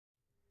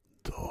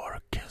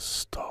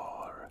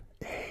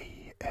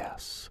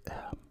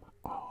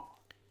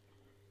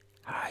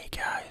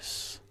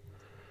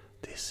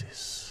This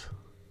is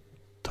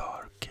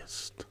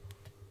Darkest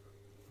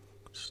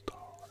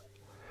Star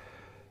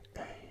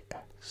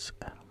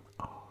ASMR,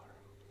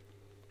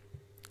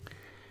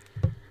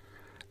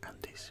 and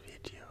this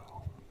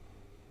video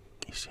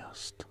is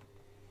just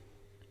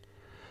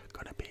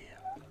gonna be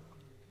a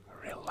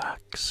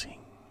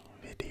relaxing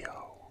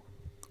video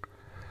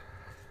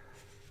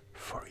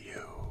for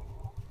you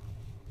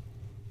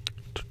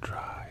to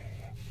try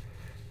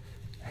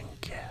and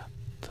get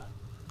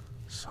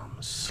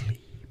some sleep.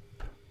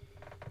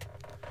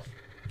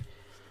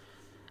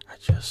 I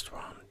just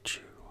want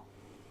you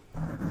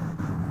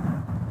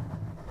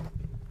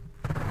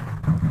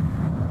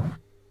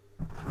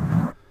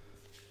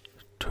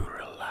to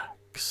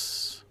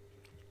relax.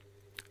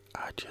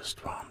 I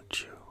just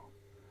want you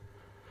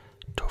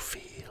to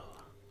feel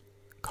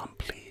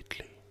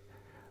completely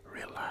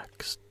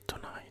relaxed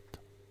tonight.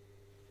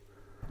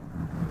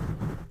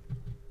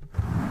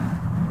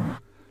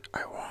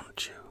 I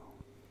want you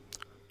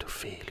to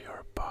feel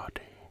your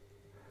body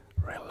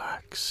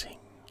relaxing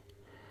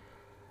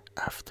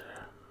after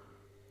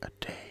a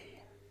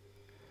day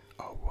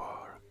of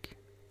work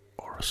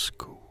or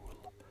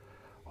school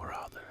or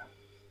other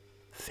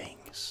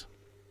things.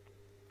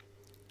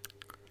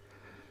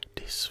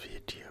 This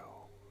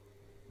video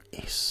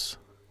is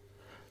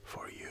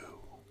for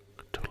you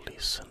to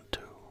listen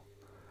to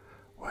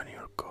when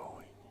you're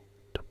going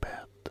to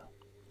bed.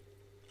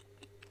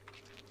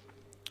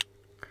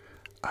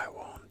 I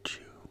want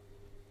you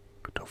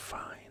to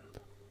find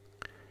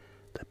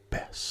the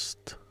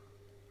best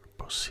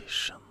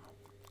position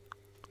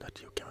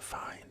that you can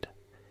find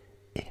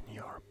in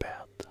your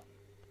bed,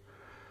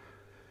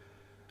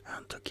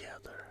 and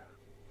together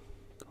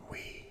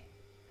we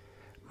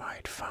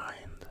might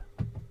find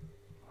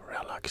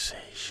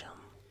relaxation.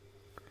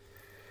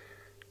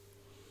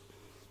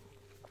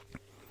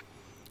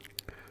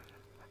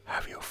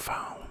 Have you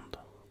found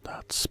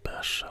that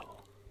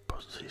special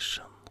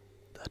position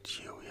that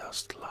you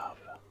just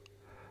love,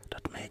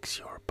 that makes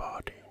your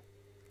body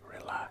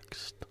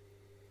relaxed?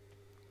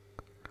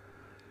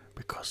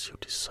 Because you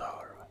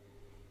deserve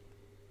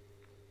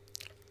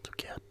to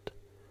get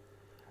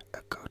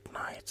a good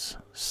night's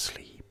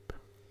sleep.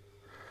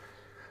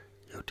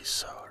 You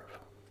deserve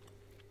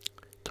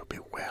to be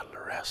well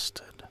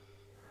rested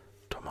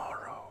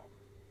tomorrow.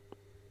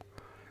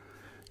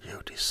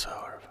 You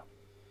deserve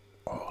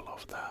all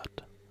of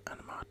that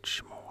and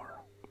much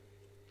more.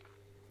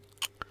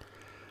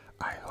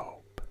 I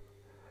hope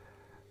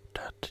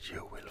that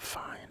you will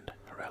find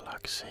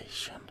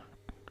relaxation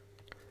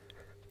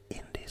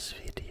in this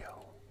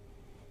video,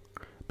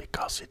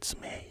 because it's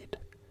made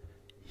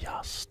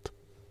just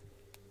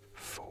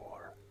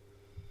for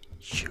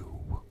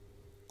you.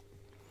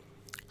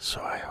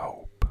 So I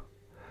hope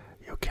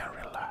you can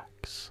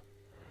relax.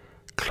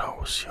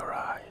 Close your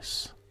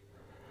eyes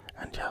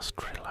and just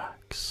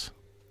relax.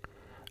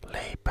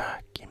 Lay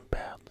back in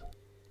bed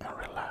and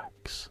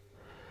relax.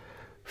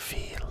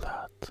 Feel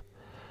that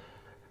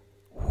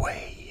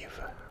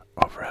wave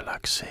of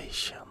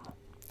relaxation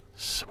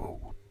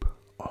swoop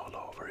all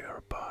over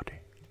your body.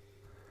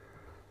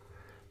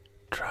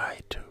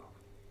 Try to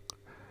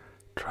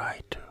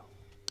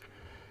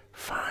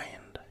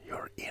find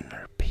your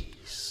inner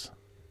peace.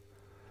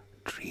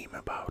 Dream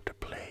about a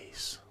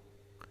place,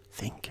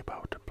 think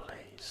about a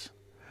place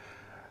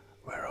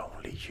where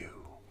only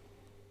you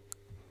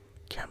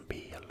can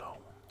be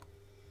alone.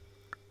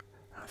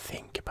 And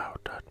think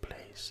about that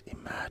place.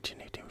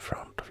 Imagine it in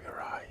front of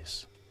your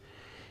eyes.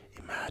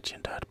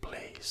 Imagine that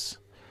place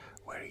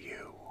where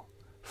you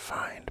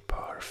find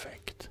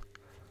perfect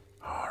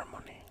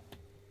harmony.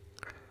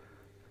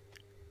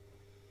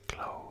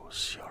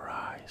 Close your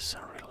eyes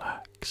and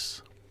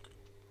relax.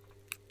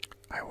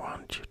 I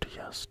want you to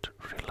just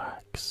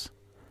relax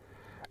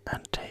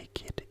and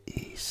take it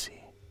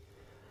easy.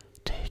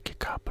 Take a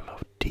couple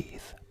of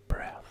deep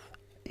breaths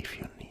if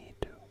you need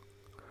to.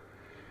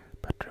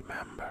 But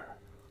remember,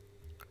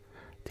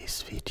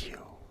 this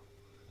video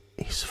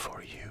is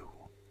for you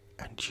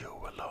and you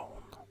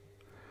alone.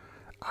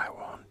 I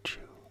want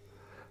you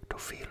to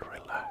feel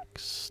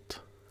relaxed.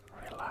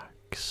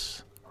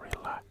 Relax,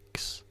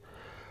 relax,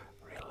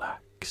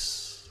 relax,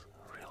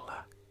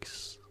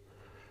 relax,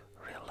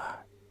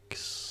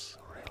 relax,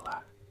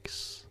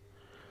 relax.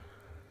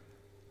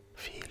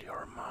 Feel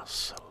your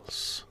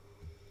muscles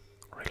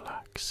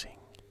relaxing.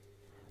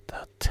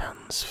 That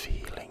tense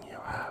feeling you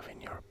have in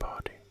your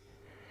body,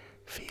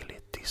 feel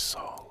it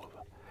dissolve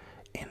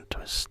into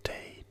a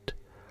state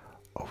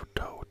of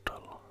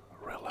total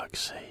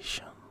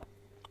relaxation.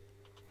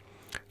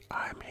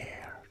 I'm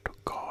here to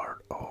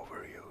guard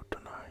over you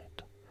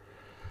tonight.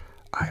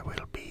 I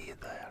will be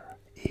there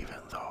even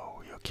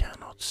though you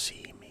cannot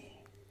see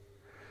me,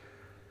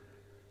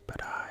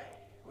 but I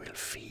will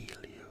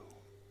feel you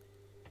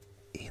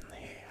in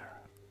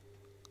here.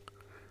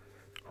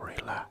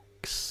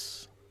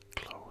 Relax,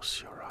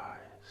 close your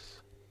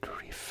eyes,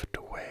 drift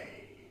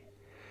away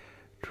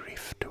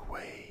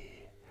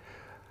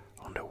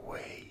on the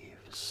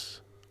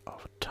waves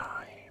of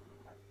time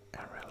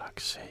and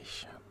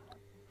relaxation,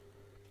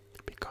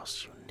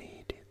 because you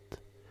need it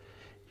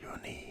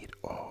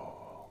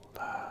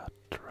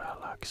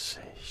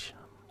relaxation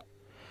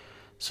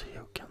so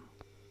you can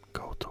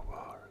go to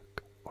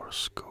work or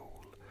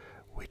school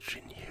with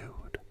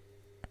renewed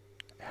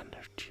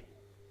energy.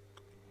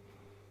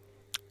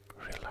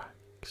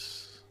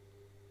 Relax,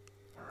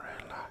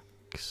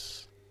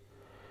 relax.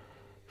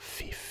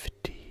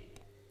 50,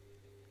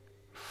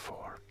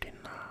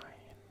 49,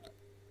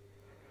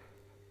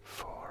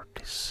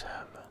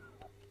 47,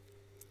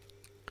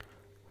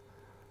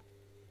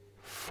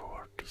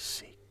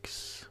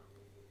 46,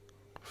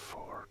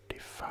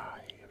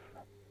 45,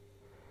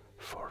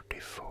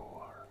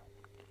 44,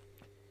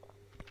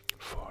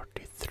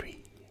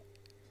 43,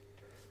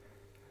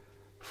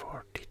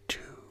 42,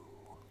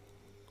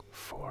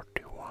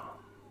 41,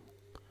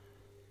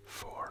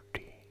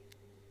 40,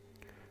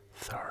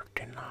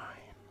 39,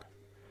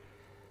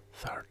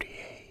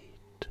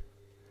 38,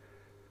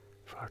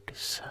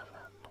 47,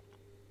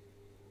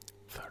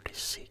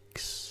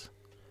 36,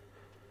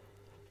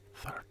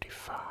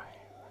 35,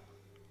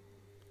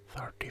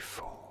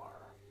 34,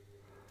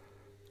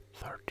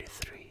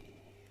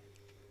 33,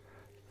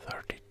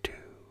 32,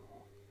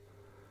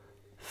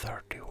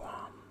 31,